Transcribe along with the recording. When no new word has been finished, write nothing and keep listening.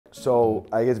So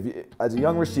I guess as a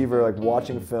young receiver, like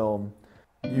watching film,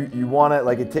 you want to,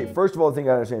 like, first of all, the thing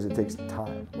I understand is it takes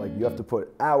time. Like, you have to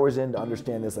put hours in to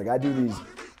understand this. Like, I do these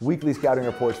weekly scouting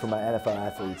reports for my NFL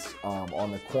athletes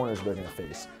on the corners they're going to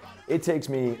face. It takes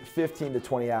me 15 to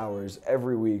 20 hours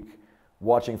every week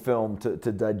watching film to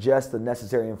digest the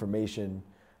necessary information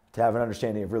to have an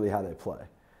understanding of really how they play.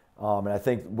 And I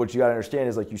think what you got to understand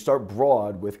is, like, you start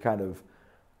broad with kind of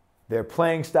their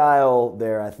playing style,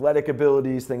 their athletic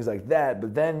abilities, things like that.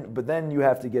 But then you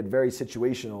have to get very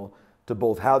situational to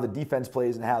both how the defense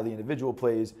plays and how the individual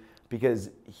plays, because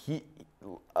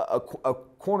a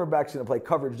cornerback's going to play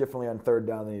coverage differently on third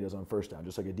down than he does on first down.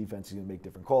 Just like a defense is going to make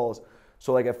different calls.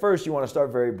 So, like, at first you want to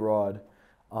start very broad.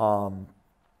 I'll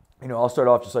start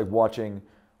off just like watching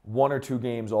 1 or 2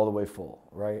 games all the way full,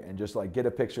 right? And just like get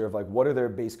a picture of like what are their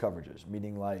base coverages,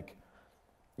 meaning like,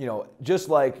 just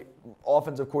like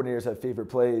offensive coordinators have favorite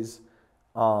plays,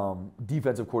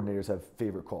 defensive coordinators have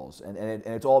favorite calls, and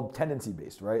it's all tendency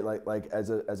based, right? Like as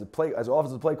an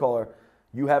offensive play caller,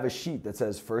 you have a sheet that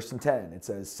says 1st and 10, it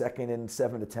says 2nd and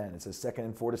 7 to 10, it says 2nd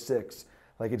and 4 to 6.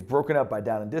 Like, it's broken up by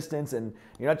down and distance, and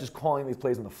you're not just calling these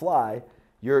plays on the fly.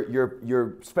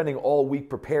 You're spending all week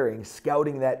preparing,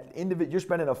 scouting that individual. You're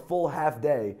spending a full half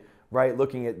day, right,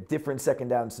 looking at different second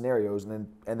down scenarios, and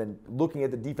then looking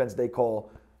at the defense they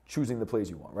call, choosing the plays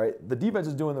you want, right? The defense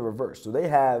is doing the reverse. So they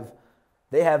have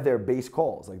their base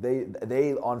calls. Like,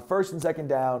 they on 1st and 2nd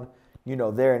down,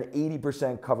 they're an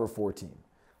 80% cover 4 team.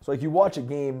 So, like, you watch a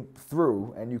game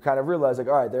through and you kind of realize, like,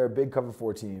 all right, they're a big cover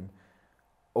 4 team.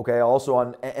 Okay, also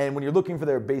and when you're looking for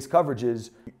their base coverages,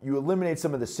 you eliminate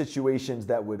some of the situations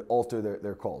that would alter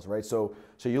their calls, right? So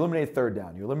you eliminate third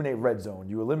down, you eliminate red zone,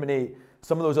 you eliminate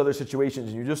some of those other situations,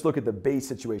 and you just look at the base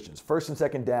situations, 1st and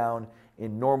 2nd down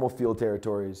in normal field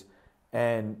territories,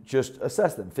 and just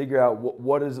assess them. Figure out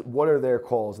what are their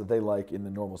calls that they like in the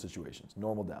normal situations,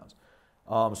 normal downs.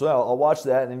 So I'll watch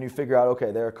that, and then you figure out,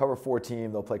 okay, they're a cover 4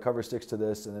 team, they'll play cover 6 to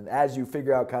this, and then as you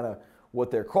figure out kind of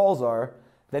what their calls are,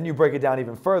 then you break it down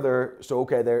even further. So,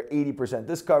 okay, they're 80%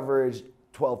 this coverage,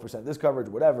 12% this coverage,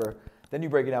 whatever. Then you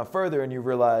break it down further and you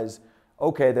realize,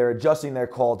 okay, they're adjusting their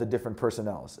call to different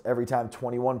personnels. Every time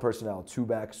 21 personnel, 2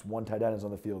 backs, 1 tight end is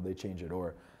on the field, they change it.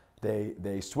 Or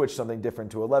they switch something different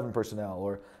to 11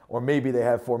 personnel. Or maybe they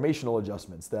have formational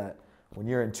adjustments that when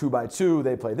you're in 2x2,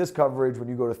 they play this coverage. When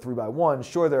you go to 3x1,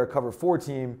 sure, they're a cover 4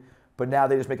 team, but now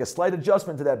they just make a slight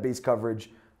adjustment to that base coverage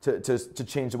to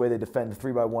change the way they defend the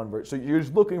 3x1. So you're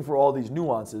just looking for all these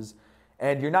nuances,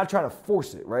 and you're not trying to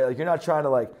force it, right? Like, you're not trying to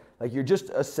like you're just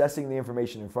assessing the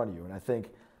information in front of you. And I think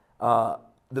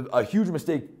a huge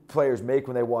mistake players make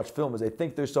when they watch film is they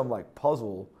think there's some like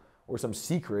puzzle or some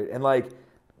secret, and like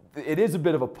it is a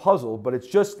bit of a puzzle, but it's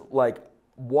just like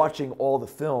watching all the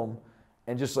film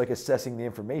and just like assessing the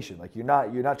information. Like, you're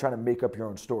not trying to make up your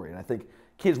own story. And I think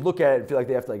kids look at it and feel like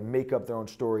they have to like make up their own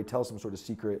story, tell some sort of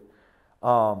secret.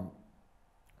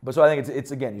 But so I think it's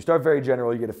again, you start very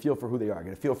general, you get a feel for who they are, you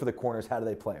get a feel for the corners, how do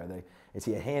they play? Is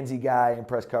he a handsy guy in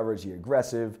press coverage? Is he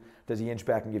aggressive? Does he inch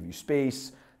back and give you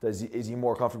space? Is he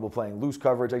more comfortable playing loose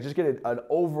coverage? Like, just get an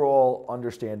overall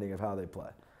understanding of how they play.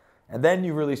 And then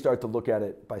you really start to look at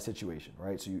it by situation,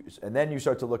 right? And then you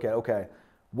start to look at, okay,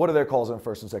 what are their calls on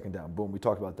 1st and 2nd down? Boom, we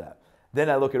talked about that. Then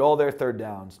I look at all their third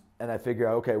downs and I figure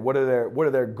out, okay, what are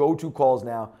their go-to calls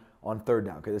now on third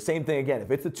down? Okay, the same thing again.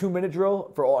 If it's a 2-minute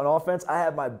drill for an offense, I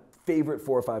have my favorite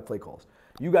 4 or 5 play calls.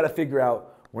 You got to figure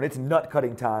out when it's nut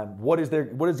cutting time, what is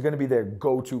going to be their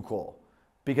go-to call?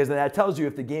 Because then that tells you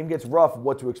if the game gets rough,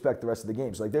 what to expect the rest of the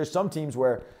game. So like, there's some teams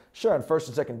where, sure, on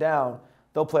 1st and 2nd down,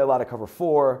 they'll play a lot of cover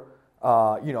 4.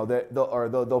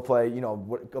 They'll play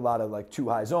a lot of like 2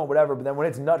 high zone, whatever. But then when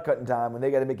it's nut cutting time, when they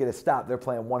got to make it a stop, they're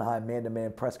playing 1 high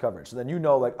man-to-man press coverage. So then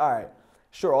like, all right,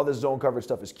 sure, all this zone coverage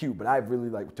stuff is cute, but I really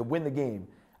like to win the game.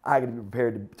 I got to be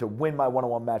prepared to win my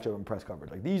one-on-one matchup in press coverage.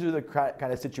 Like, these are the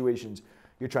kind of situations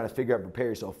you're trying to figure out and prepare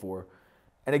yourself for.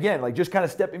 And again, like, just kind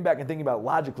of stepping back and thinking about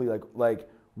logically, like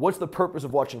what's the purpose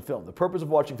of watching film? The purpose of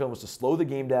watching film is to slow the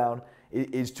game down,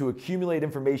 is to accumulate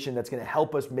information that's going to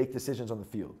help us make decisions on the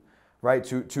field, right?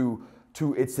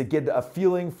 It's to get a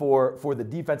feeling for the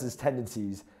defense's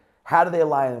tendencies. How do they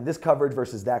align in this coverage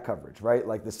versus that coverage, right?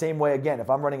 Like, the same way, again, if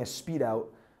I'm running a speed out,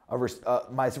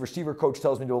 my receiver coach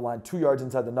tells me to align 2 yards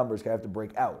inside the numbers because I have to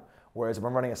break out. Whereas if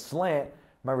I'm running a slant,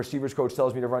 my receivers coach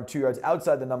tells me to run 2 yards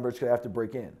outside the numbers because I have to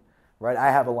break in, right?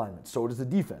 I have alignment. So does the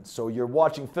defense. So you're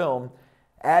watching film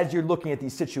as you're looking at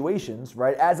these situations,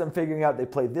 right? As I'm figuring out they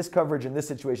play this coverage in this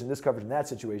situation, this coverage in that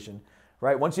situation,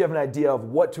 right? Once you have an idea of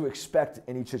what to expect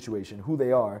in each situation, who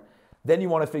they are, then you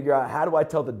want to figure out, how do I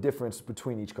tell the difference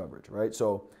between each coverage, right?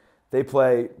 So they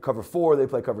play cover 4, they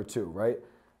play cover 2, right?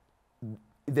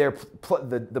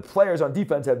 the players on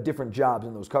defense have different jobs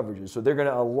in those coverages, so they're going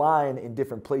to align in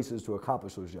different places to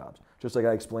accomplish those jobs. Just like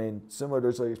I explained, similar to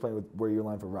what I explained with where you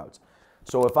align for routes.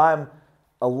 So if I'm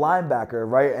a linebacker,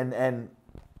 right, and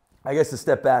I guess to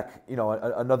step back,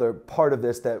 another part of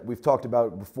this that we've talked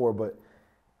about before, but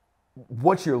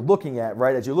what you're looking at,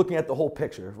 right, as you're looking at the whole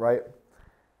picture, right,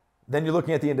 then you're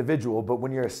looking at the individual, but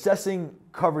when you're assessing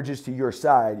coverages to your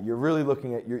side, you're really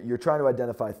looking at, you're trying to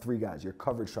identify three guys, your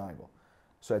coverage triangle.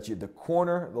 So that's the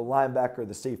corner, the linebacker,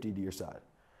 the safety to your side,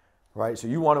 right? So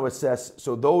you want to assess,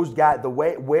 so those guys,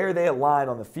 where they align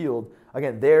on the field,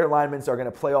 again, their alignments are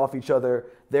going to play off each other.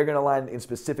 They're going to align in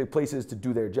specific places to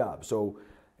do their job. So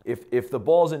if the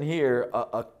ball's in here,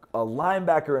 a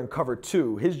linebacker in cover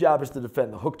 2, his job is to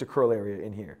defend the hook to curl area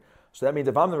in here. So that means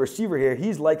if I'm the receiver here,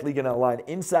 he's likely going to align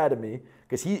inside of me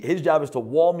because his job is to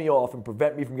wall me off and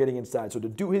prevent me from getting inside. So to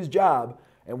do his job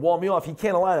and wall me off, he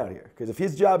can't align out here. Because if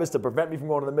his job is to prevent me from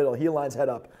going to the middle, he aligns head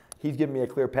up. He's giving me a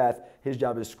clear path. His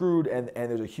job is screwed, and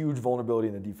there's a huge vulnerability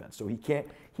in the defense. So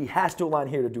he has to align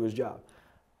here to do his job.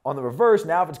 On the reverse,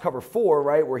 now if it's cover 4,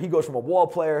 right, where he goes from a wall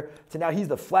player to now he's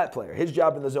the flat player. His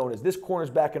job in the zone is this corner's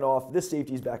backing off, this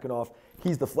safety's backing off.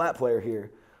 He's the flat player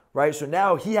here, right? So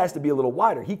now he has to be a little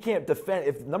wider. He can't defend.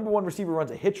 If the number 1 receiver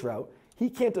runs a hitch route, he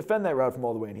can't defend that route from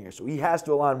all the way in here. So he has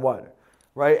to align wider.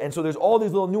 Right? And so there's all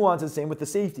these little nuances, same with the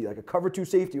safety. Like a cover 2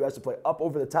 safety who has to play up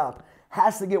over the top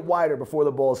has to get wider before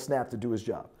the ball is snapped to do his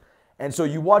job. And so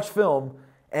you watch film,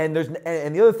 and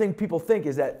the other thing people think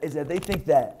is that they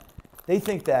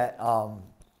think that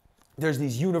there's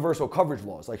these universal coverage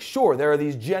laws. Like sure, there are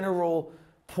these general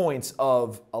points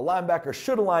of a linebacker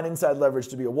should align inside leverage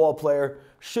to be a wall player,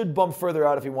 should bump further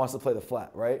out if he wants to play the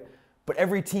flat, right? But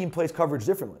every team plays coverage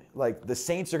differently. Like the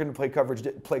Saints are going to play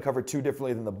cover 2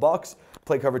 differently than the Bucks,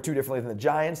 play cover 2 differently than the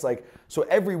Giants. Like so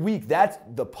every week, that's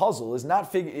the puzzle is not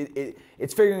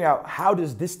it's figuring out how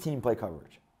does this team play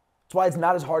coverage. That's why it's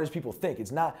not as hard as people think.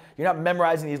 It's not you're not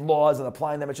memorizing these laws and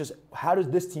applying them. It's just how does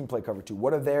this team play cover 2?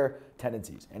 What are their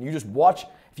tendencies? And you just watch.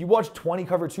 If you watch 20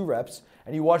 cover 2 reps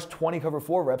and you watch 20 cover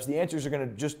 4 reps, the answers are going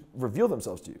to just reveal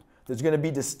themselves to you. There's going to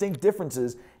be distinct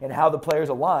differences in how the players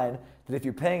align that if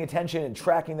you're paying attention and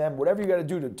tracking them, whatever you got to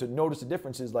do to notice the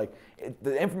differences,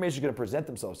 the information is going to present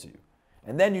themselves to you.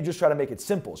 And then you just try to make it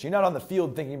simple. So you're not on the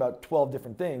field thinking about 12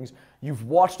 different things. You've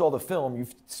watched all the film.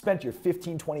 You've spent your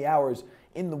 15, 20 hours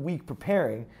in the week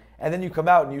preparing. And then you come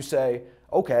out and you say,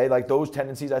 okay, like those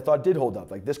tendencies I thought did hold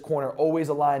up. Like this corner always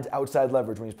aligns outside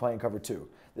leverage when he's playing cover 2.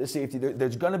 This safety,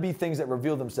 there's going to be things that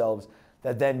reveal themselves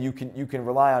that then you can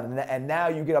rely on. And now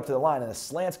you get up to the line and a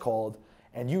slant's called,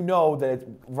 and you know that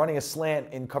running a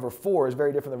slant in cover 4 is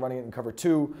very different than running it in cover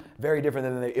 2, very different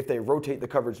than if they rotate the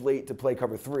coverage late to play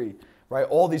cover 3, right?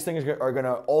 All these things are going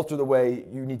to alter the way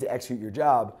you need to execute your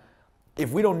job.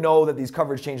 If we don't know that these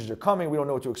coverage changes are coming, we don't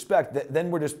know what to expect,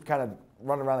 then we're just kind of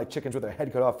running around like chickens with our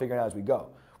head cut off, figuring out as we go.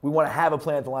 We want to have a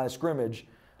plan at the line of scrimmage,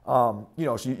 so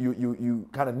you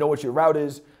kind of know what your route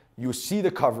is. You see the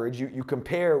coverage, you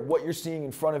compare what you're seeing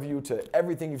in front of you to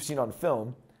everything you've seen on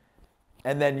film,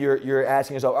 and then you're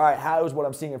asking yourself, all right, how does what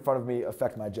I'm seeing in front of me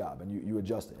affect my job? And you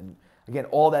adjust it. And again,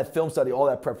 all that film study, all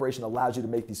that preparation allows you to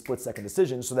make these split-second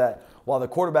decisions so that while the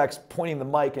quarterback's pointing the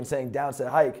mic and saying down, set,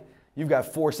 hike, you've got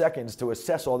 4 seconds to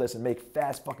assess all this and make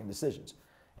fast fucking decisions.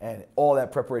 And all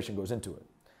that preparation goes into it.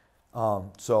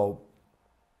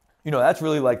 That's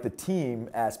really like the team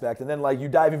aspect. And then like you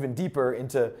dive even deeper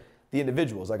into the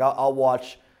individuals. Like I'll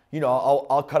watch,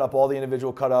 I'll cut up all the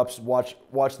individual cut-ups, watch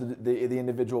the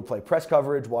individual play press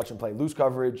coverage, watch them play loose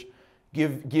coverage,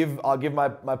 I'll give my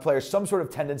players some sort of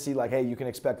tendency like, hey, you can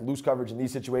expect loose coverage in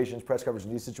these situations, press coverage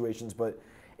in these situations, but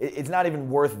it's not even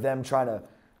worth them trying to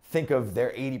think of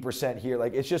their 80% here.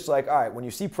 Like it's just like, all right, when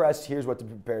you see press, here's what to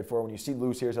be prepared for. When you see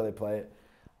loose, here's how they play it.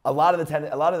 A lot of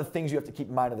the things you have to keep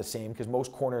in mind are the same because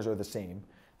most corners are the same.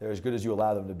 They're as good as you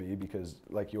allow them to be because,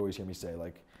 like you always hear me say,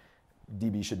 like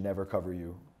DB should never cover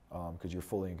you because you're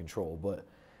fully in control. But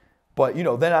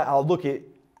then I'll look at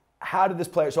how did this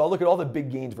player. So I'll look at all the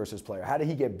big gains versus player. How did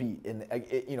he get beat?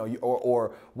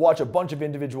 Or watch a bunch of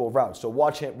individual routes. So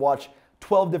watch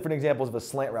 12 different examples of a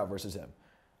slant route versus him.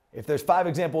 If there's 5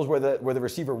 examples where the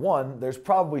receiver won, there's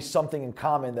probably something in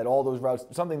common that all those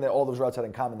routes had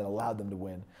in common that allowed them to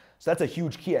win. So that's a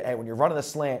huge key. Hey, when you're running a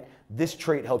slant, this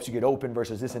trait helps you get open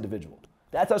versus this individual.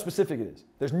 That's how specific it is.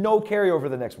 There's no carryover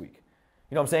the next week.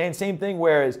 You know what I'm saying? Same thing,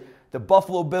 whereas the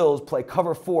Buffalo Bills play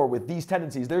cover 4 with these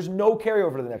tendencies, there's no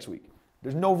carryover to the next week.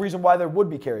 There's no reason why there would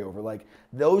be carryover. Like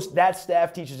that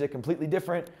staff teaches it completely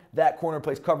different. That corner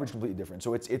plays coverage completely different.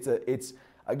 So it's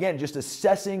again, just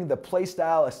assessing the play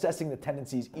style, assessing the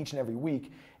tendencies each and every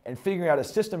week, and figuring out a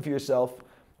system for yourself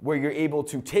where you're able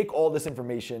to take all this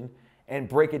information and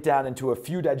break it down into a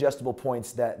few digestible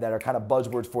points that are kind of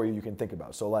buzzwords for you can think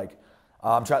about. So like,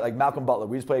 I'm trying, like Malcolm Butler.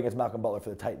 We just played against Malcolm Butler for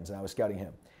the Titans, and I was scouting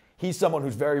him. He's someone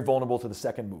who's very vulnerable to the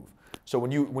second move. So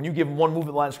when you give him one move at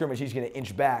the line of scrimmage, he's going to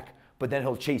inch back, but then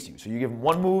he'll chase you. So you give him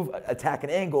one move, attack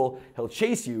an angle, he'll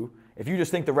chase you. If you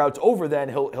just think the route's over, then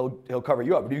he'll cover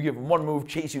you up. But if you give him one move,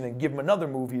 chase you, then give him another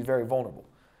move, he's very vulnerable.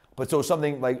 But so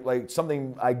something like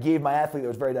something I gave my athlete that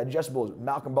was very digestible is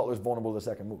Malcolm Butler's vulnerable to the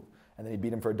second move, and then he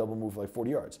beat him for a double move for like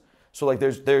 40 yards. So like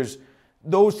there's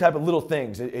those type of little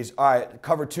things is all right.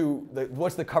 Cover two.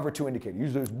 What's the cover two indicator?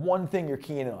 Usually there's one thing you're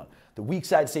keying in on. The weak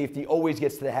side safety always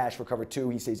gets to the hash for cover two.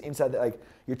 He stays inside. Like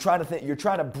you're trying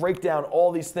to break down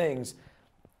all these things.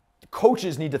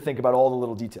 Coaches need to think about all the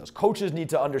little details. Coaches need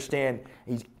to understand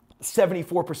he's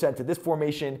 74% to this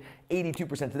formation,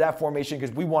 82% to that formation,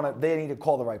 because they need to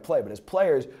call the right play. But as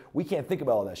players, we can't think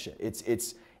about all that shit.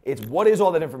 It's what is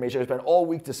all that information? I spent all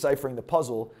week deciphering the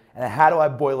puzzle, and how do I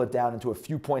boil it down into a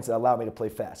few points that allow me to play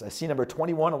fast? I see number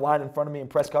 21 a line in front of me in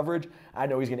press coverage. I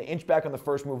know he's going to inch back on the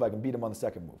first move. I can beat him on the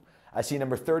second move. I see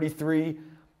number 33,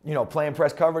 playing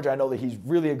press coverage. I know that he's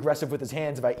really aggressive with his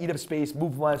hands. If I eat up space,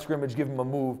 move the line of scrimmage, give him a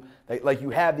move. Like you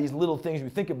have these little things you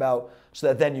think about so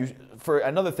that then for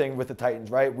another thing with the Titans,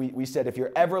 right? We said if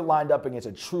you're ever lined up against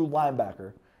a true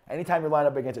linebacker, anytime you're lined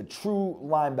up against a true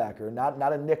linebacker,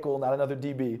 not a nickel, not another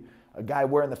DB, a guy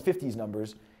wearing the 50s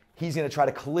numbers, he's going to try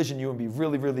to collision you and be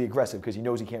really, really aggressive because he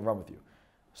knows he can't run with you.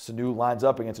 Sanu lines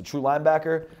up against a true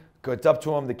linebacker, gets up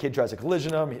to him, the kid tries to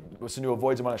collision him, Sanu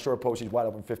avoids him on a short post, he's wide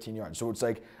open 15 yards. So it's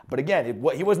like, but again,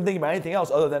 he wasn't thinking about anything else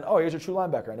other than, oh, here's a true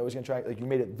linebacker. I know he's going to try, like you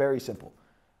made it very simple.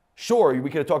 Sure, we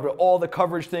could have talked about all the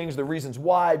coverage things, the reasons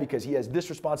why, because he has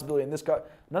this responsibility and this guy.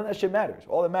 None of that shit matters.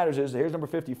 All that matters is, here's number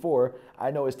 54.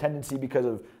 I know his tendency because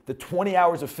of the 20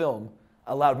 hours of film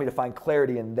allowed me to find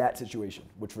clarity in that situation,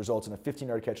 which results in a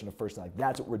 15-yard catch on the first down. Like,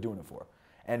 that's what we're doing it for.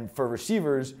 And for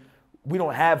receivers, we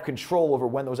don't have control over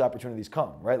when those opportunities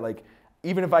come, right? Like,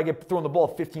 even if I get thrown the ball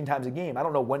 15 times a game, I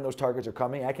don't know when those targets are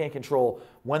coming. I can't control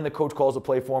when the coach calls a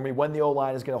play for me, when the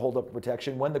O-line is going to hold up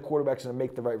protection, when the quarterback's going to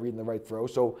make the right read and the right throw.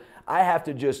 So I have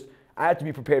to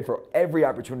be prepared for every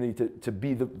opportunity to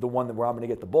be the one where I'm going to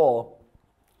get the ball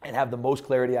and have the most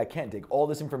clarity I can. Take all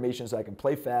this information so I can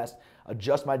play fast,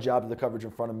 adjust my job to the coverage in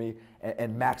front of me,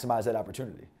 and maximize that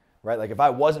opportunity. Right? Like if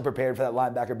I wasn't prepared for that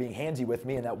linebacker being handsy with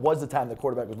me and that was the time the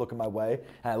quarterback was looking my way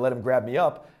and I let him grab me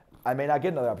up, I may not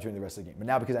get another opportunity the rest of the game. But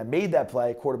now because I made that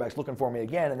play, quarterback's looking for me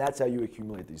again, and that's how you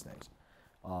accumulate these things.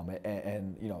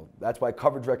 That's why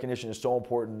coverage recognition is so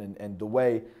important, and the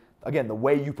way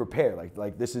you prepare.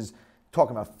 Like this is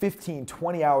talking about 15,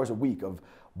 20 hours a week of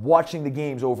watching the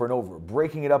games over and over,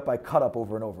 breaking it up by cut up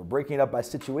over and over, breaking it up by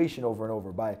situation over and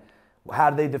over, by how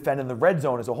do they defend in the red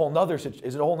zone is a whole nother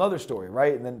story,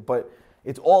 right? But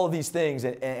it's all of these things,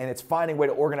 and it's finding a way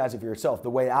to organize it for yourself.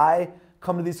 The way I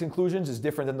come to these conclusions is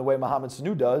different than the way Mohamed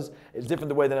Sanu does. It's different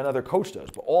the way that another coach does.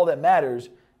 But all that matters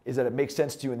is that it makes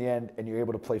sense to you in the end, and you're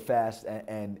able to play fast,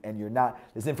 and you're not.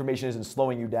 This information isn't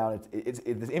slowing you down.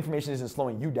 This information isn't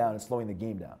slowing you down. It's slowing the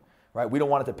game down, right? We don't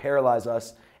want it to paralyze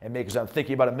us and make us. I'm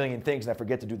thinking about a million things and I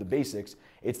forget to do the basics.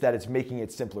 It's that it's making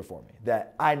it simpler for me.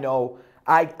 That I know.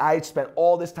 I spent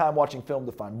all this time watching film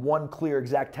to find one clear,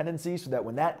 exact tendency so that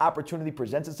when that opportunity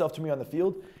presents itself to me on the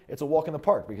field, it's a walk in the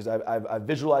park because I've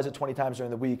visualized it 20 times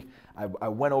during the week. I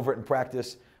went over it in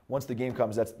practice. Once the game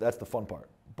comes, that's the fun part.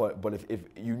 But if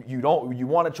you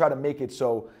want to try to make it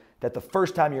so that the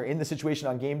first time you're in the situation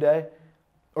on game day,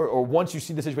 or once you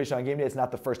see the situation on game day, it's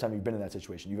not the first time you've been in that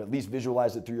situation. You've at least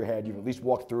visualized it through your head. You've at least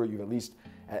walked through it. You've at least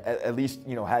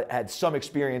had some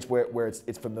experience where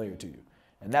it's familiar to you.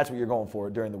 And that's what you're going for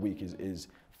during the week is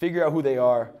figure out who they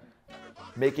are,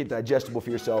 make it digestible for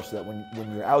yourself so that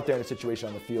when you're out there in a situation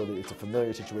on the field, it's a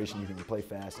familiar situation, you can play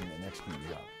fast and execute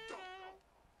your job.